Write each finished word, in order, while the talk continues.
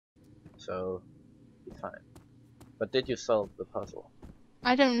so be fine. But did you solve the puzzle?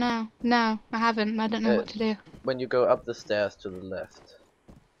 I don't know. No, I haven't. I don't know what to do. When you go up the stairs to the left,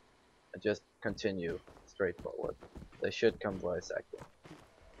 just continue straight forward. They should come voice acting.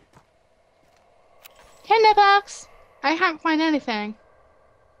 Tinderbox! I can't find anything.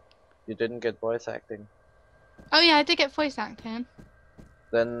 You didn't get voice acting? Oh yeah, I did get voice acting.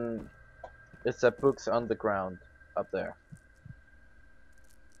 Then it's a books on the ground up there.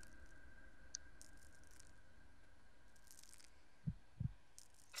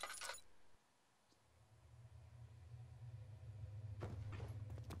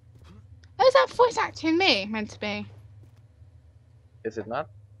 Oh, is that voice acting me meant to be? Is it not?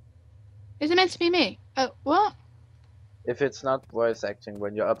 Is it meant to be me? Oh, what? If it's not voice acting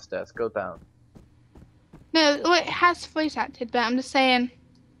when you're upstairs, go down. No, well, it has voice acted, but I'm just saying,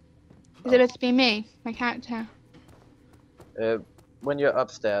 is it meant to be me, my character? When you're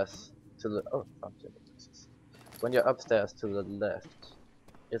upstairs to the when you're upstairs to the left,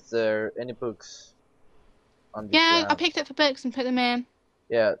 is there any books on the Yeah, ground? I picked up the books and put them in.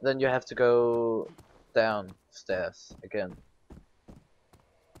 Yeah, then you have to go downstairs again.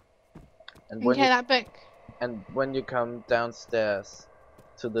 And when Okay, that book. And when you come downstairs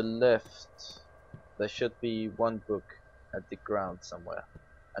to the left, there should be one book at the ground somewhere.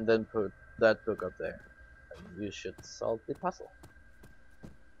 And then put that book up there. And you should solve the puzzle.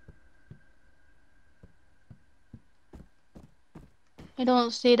 I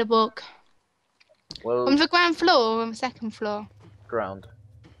don't see the book. Well, On the ground floor or on the second floor? ground.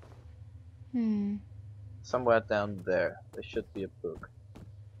 Hmm. Somewhere down there should be a book.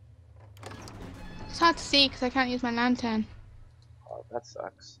 It's hard to see because I can't use my lantern. Oh, that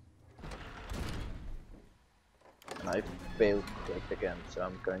sucks. And I failed click again, so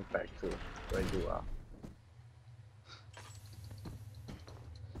I'm going back to where you are.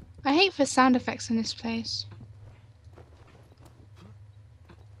 I hate the sound effects in this place.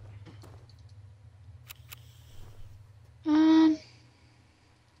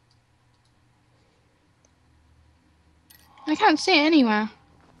 I can't see it anywhere.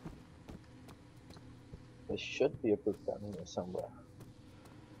 There should be a book down here somewhere.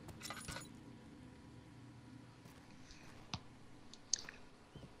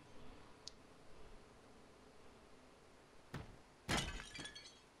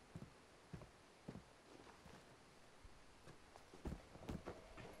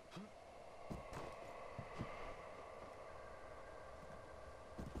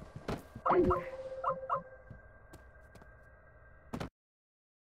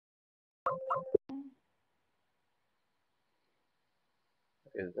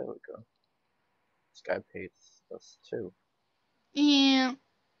 Okay, there we go. Skype hates us too. Yeah.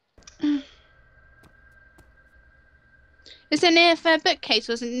 Is it near the bookcase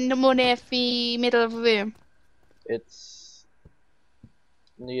or is it more near the middle of the room? It's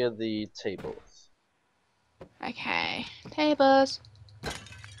near the tables. Okay. Tables.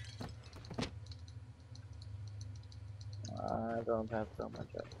 I don't have so much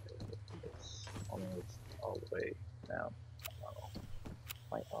of it. It's almost all the way down. Oh,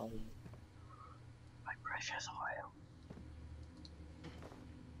 my oil. My precious oil.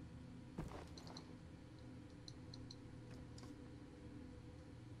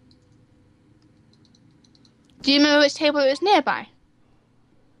 Do you remember which table it was nearby?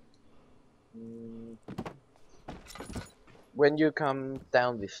 When you come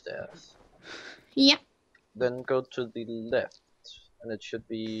down the stairs, Yeah. then go to the left, and it should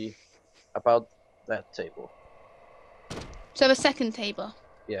be about that table. So the second table.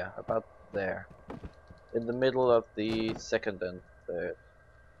 Yeah, about there. In the middle of the second and third.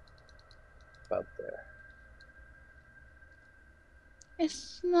 About there.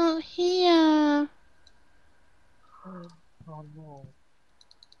 It's not here. Oh no.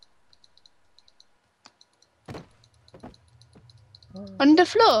 On the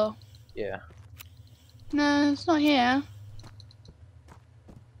floor? Yeah. No, it's not here.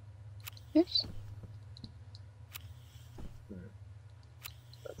 Oops.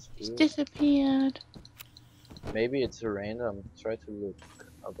 That's It's weird. disappeared. Maybe it's random. Try to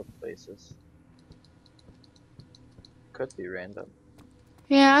look other places. Could be random.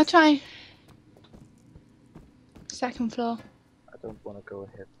 Yeah, I'll try. Second floor. I don't want to go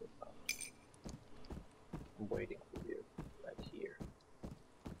ahead with that. I'm waiting for you right here.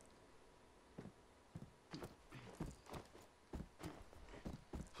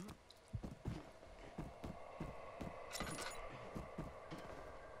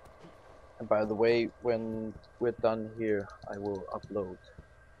 And by the way, when we're done here, I will upload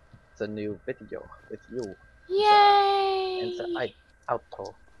the new video with you. Yay! And the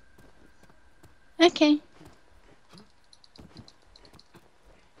outro. Okay.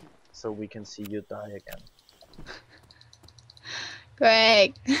 So we can see you die again.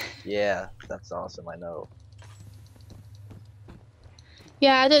 Great. Yeah, that's awesome, I know.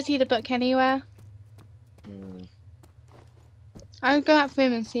 Yeah, I don't see the book anywhere. Hmm. I'll go out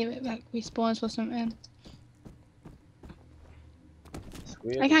room and see if it like respawns or something. It's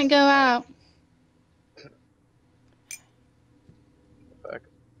weird. I can't go out. Back.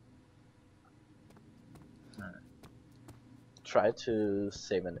 Try to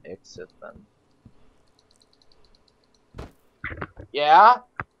save an exit then. Yeah?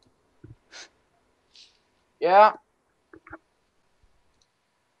 Yeah?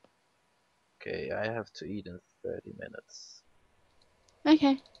 Okay, I have to eat in 30 minutes.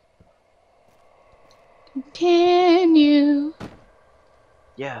 Okay. Continue.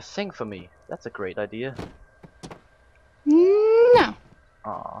 Yeah, sing for me. That's a great idea. No.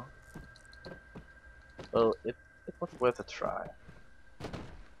 Aw. Well, it was worth a try.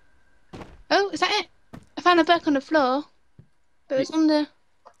 Oh, is that it? I found a book on the floor. But it was on the...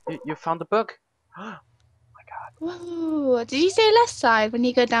 You found the book? Whoa. Did you say left side when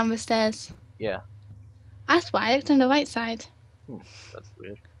you go down the stairs? Yeah. That's why I looked on the right side. That's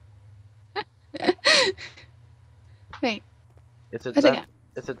weird. Wait. Is it I think that?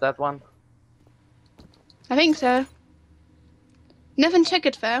 Is it that one? I think so. Nothing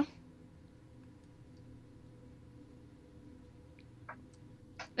triggered though.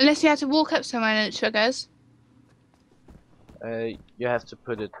 Unless you have to walk up somewhere and it triggers. You have to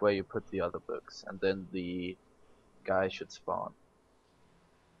put it where you put the other books, and then the guy should spawn.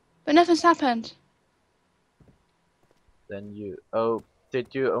 But nothing's happened. Then you... Oh,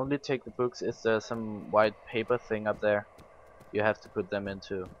 did you only take the books? Is there some white paper thing up there? You have to put them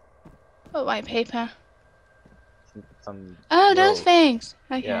into What white paper? some Oh, those roll. things.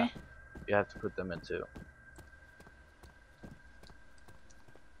 Okay. Yeah, you have to put them into.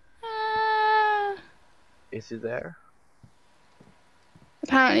 Is he there?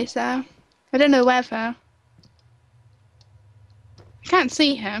 Apparently so. I don't know where though. I can't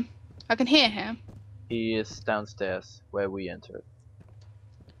see him. I can hear him. He is downstairs where we entered.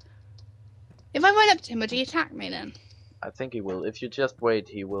 If I run up to him, would he attack me then? I think he will. If you just wait,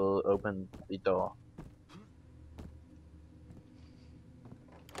 he will open the door.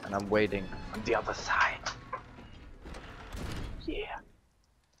 And I'm waiting on the other side. Yeah.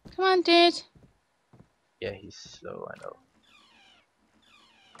 Come on, dude. Yeah, he's slow, I know.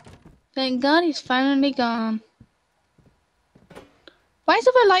 Thank God he's finally gone. Why is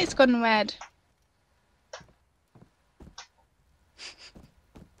all the lights gone red?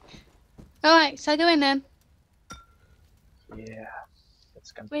 Alright, so I go in then. Yeah.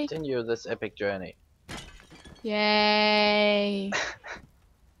 Let's continue this epic journey. Yay.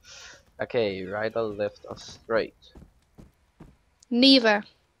 Okay, right or left or straight? Neither.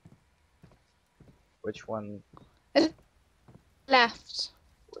 Which one? Left.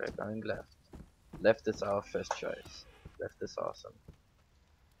 We're going left. Left is our first choice. Left is awesome.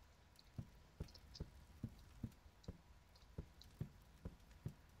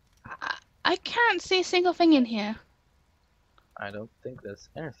 I can't see a single thing in here. I don't think there's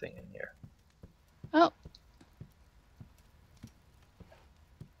anything in here. Oh.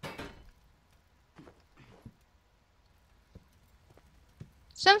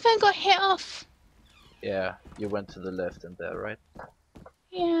 Something got hit off. Yeah, you went to the left and there, right?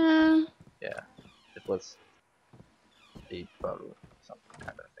 Yeah. Yeah, it was a bottle, something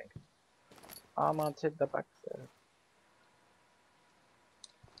kind of thing. I'm gonna take the back there.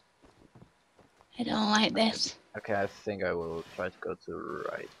 I don't like this. Okay, I think I will try to go to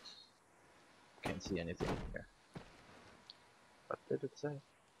right. Can't see anything here. What did it say?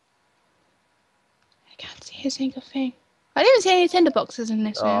 I can't see a single thing. I didn't see any tinder boxes in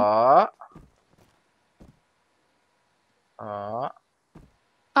this room.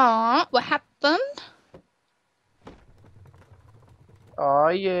 Aw, what happened? Oh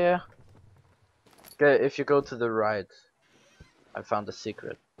yeah. Okay, if you go to the right, I found a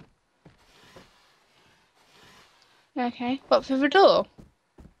secret. Okay, what, through the door?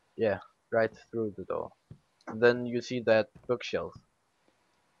 Yeah, right through the door. And then you see that bookshelf.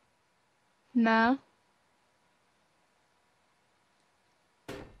 No.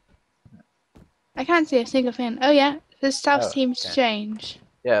 I can't see a single thing. Oh yeah, this stuff seems strange.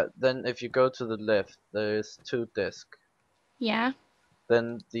 Yeah, then if you go to the left, there is 2 desks. Yeah.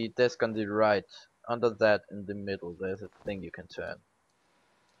 Then the desk on the right, under that in the middle, there's a thing you can turn.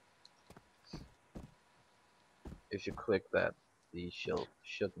 If you click that, the shelf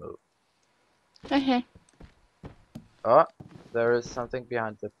should move. Okay. Oh, there is something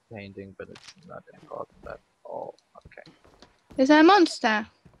behind the painting, but it's not important at all. Okay, Is there a monster?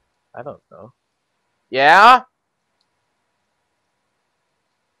 I don't know. Yeah?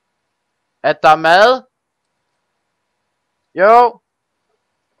 Etamel? Yo?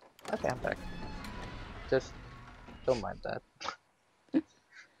 Okay, I'm back. Just don't mind that.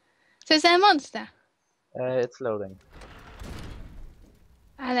 So is there a monster? It's loading.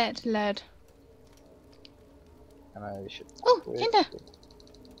 I let it load. And I should Oh, Tinder.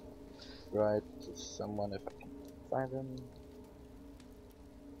 write to someone if I can find him.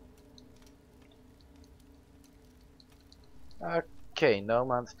 Okay, no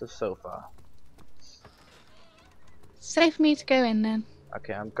monster so far. Safe for me to go in then.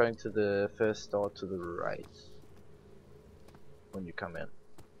 Okay, I'm going to the first door to the right. When you come in.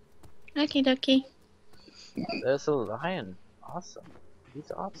 Okie dokie. There's a lion. Awesome. He's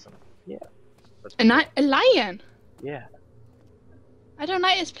awesome. Yeah. But, A lion? yeah. I don't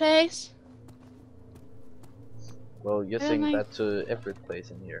like this place. Well, you're I don't saying like- that to every place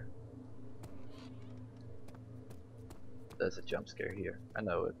in here. There's a jump scare here. I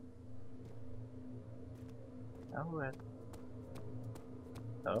know it. Oh, it.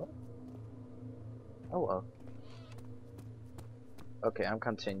 Oh. Oh well. Okay, I'm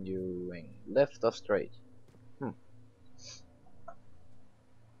continuing. Left or straight?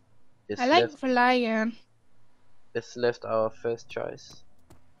 Is I like left the lion. is left our first choice?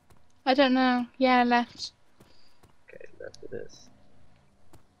 I don't know. Yeah, left. Okay, left it is.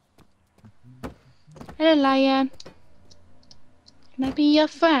 Hello, lion. Can I be your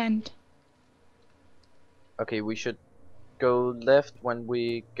friend? Okay, we should go left when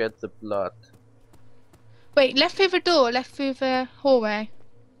we get the blood. Wait, left through the door, left through the hallway.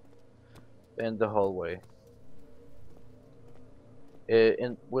 In the hallway.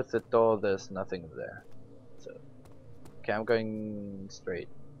 In with the door, there's nothing there. So, okay, I'm going straight.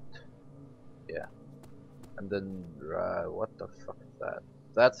 Yeah, and then what the fuck is that?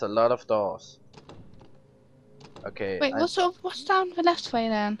 That's a lot of doors. Okay. Wait, what's down the left way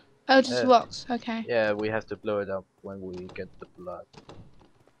then? Oh, just rocks. Okay. Yeah, we have to blow it up when we get the blood.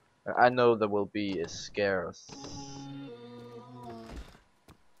 I know there will be a scares.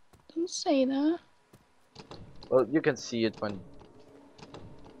 Don't say that. Well, you can see it when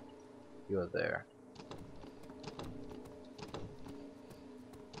you're there.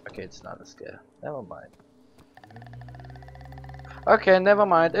 Okay, it's not a scare. Never mind. Okay, never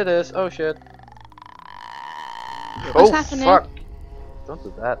mind. It is. Oh shit. What's Oh happening? fuck! Don't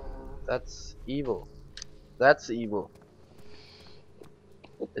do that. That's evil. That's evil.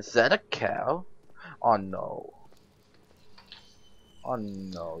 Is that a cow? Oh no. Oh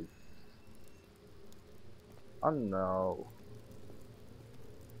no. Oh no.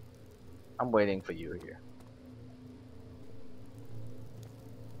 I'm waiting for you here.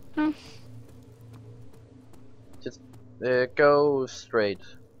 Hmm. Just go straight.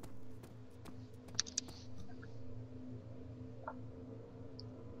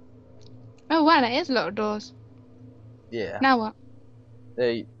 Oh wow, that is a lot of doors. Yeah. Now what?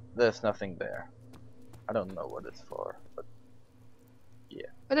 There's nothing there. I don't know what it's for, but yeah.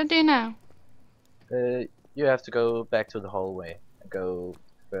 What do I do now? You have to go back to the hallway and go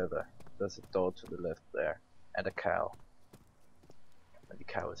further. There's a door to the left there, and a cow. And the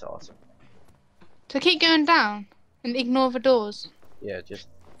cow is awesome. So keep going down and ignore the doors. Yeah, just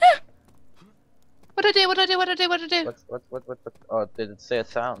What do I do? What do I do? What do I do? What do I do? what? Oh, did it say a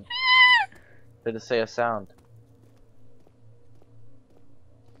sound? Did it say a sound?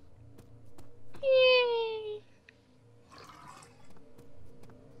 Yay.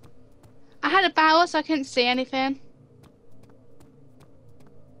 I had a barrel so I couldn't see anything.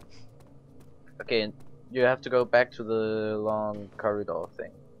 Okay, and you have to go back to the long corridor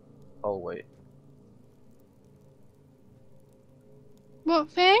thing. Hallway. What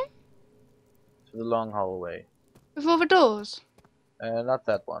thing? To the long hallway. With all the doors? Not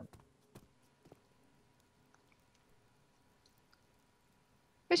that one.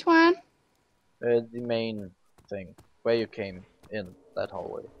 Which one? The main thing. Where you came in that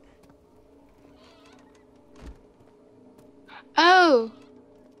hallway. Oh,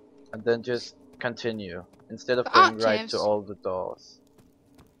 And then just continue. Instead of The going right to archives. all the doors.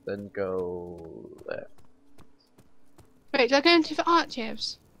 Then go left. wait, do I go into the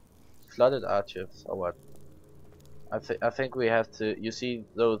archives? Flooded archives or what? I think we have to. You see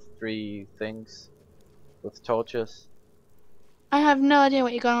those three things with torches? I have no idea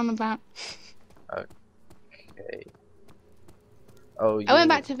what you're going on about. Okay. Oh, you. I went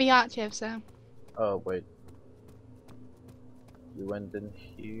back to the archives though. Oh wait. You went in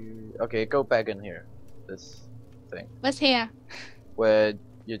here. Okay, go back in here. This thing What's here? where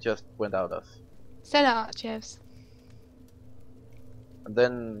you just went out of. Set archives. And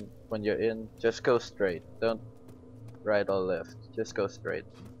then when you're in, just go straight. Don't right or left. Just go straight.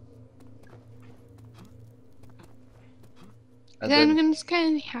 And Then then, it's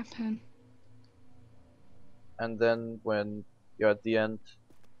going to happen. and then when you're at the end,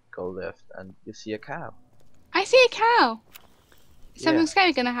 go left and you see a cow. I see a cow. Is Yeah. something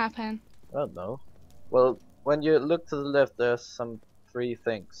scary going to happen? I don't know. Well, when you look to the left, there's some 3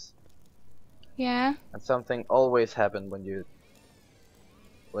 things. Yeah. And something always happens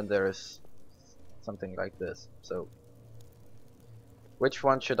when there is something like this. So, which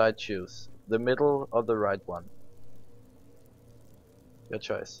one should I choose? The middle or the right one? Your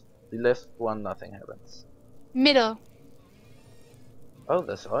choice. The left one, nothing happens. Middle. Oh,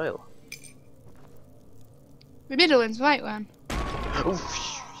 there's oil. The middle one's the right one.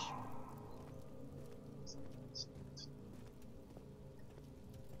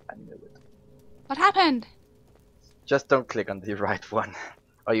 I knew it. What happened? Just don't click on the right one.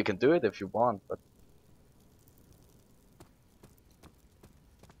 Or you can do it if you want, but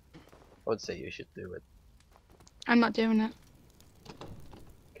I would say you should do it. I'm not doing it.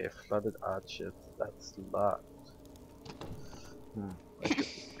 Okay, flooded arches, that's locked. Where did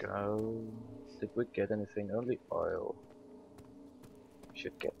we go? Did we get anything? Only oil. We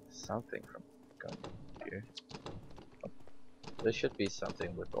should get something from going here. There should be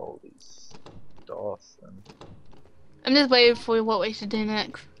something with all these doors and I'm just waiting for what we should do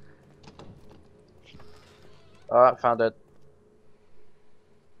next. oh, I found it.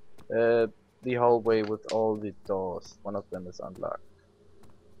 The hallway with all the doors. One of them is unlocked.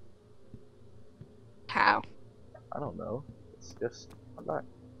 How? I don't know. It's just unlocked.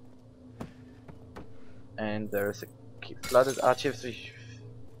 And there is a key. Flooded archives.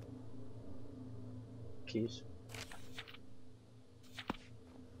 Keys.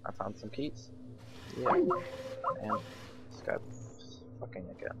 I found some keys. Yeah. And Skype's fucking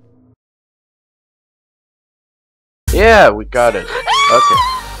again. Yeah, we got it. Okay.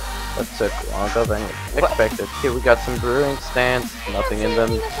 That took longer than expected. Here we got some brewing stands, nothing in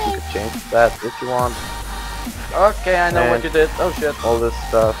them. You could change that if you want. Okay, I know what you did. Oh shit. All this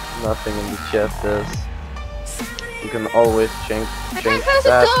stuff, nothing in the chest is. You can always change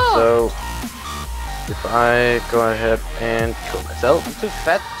that. So if I go ahead and kill myself, I'm too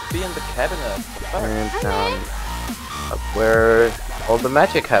fat to be in the cabinet. And up where all the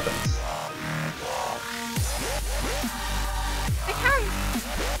magic happens.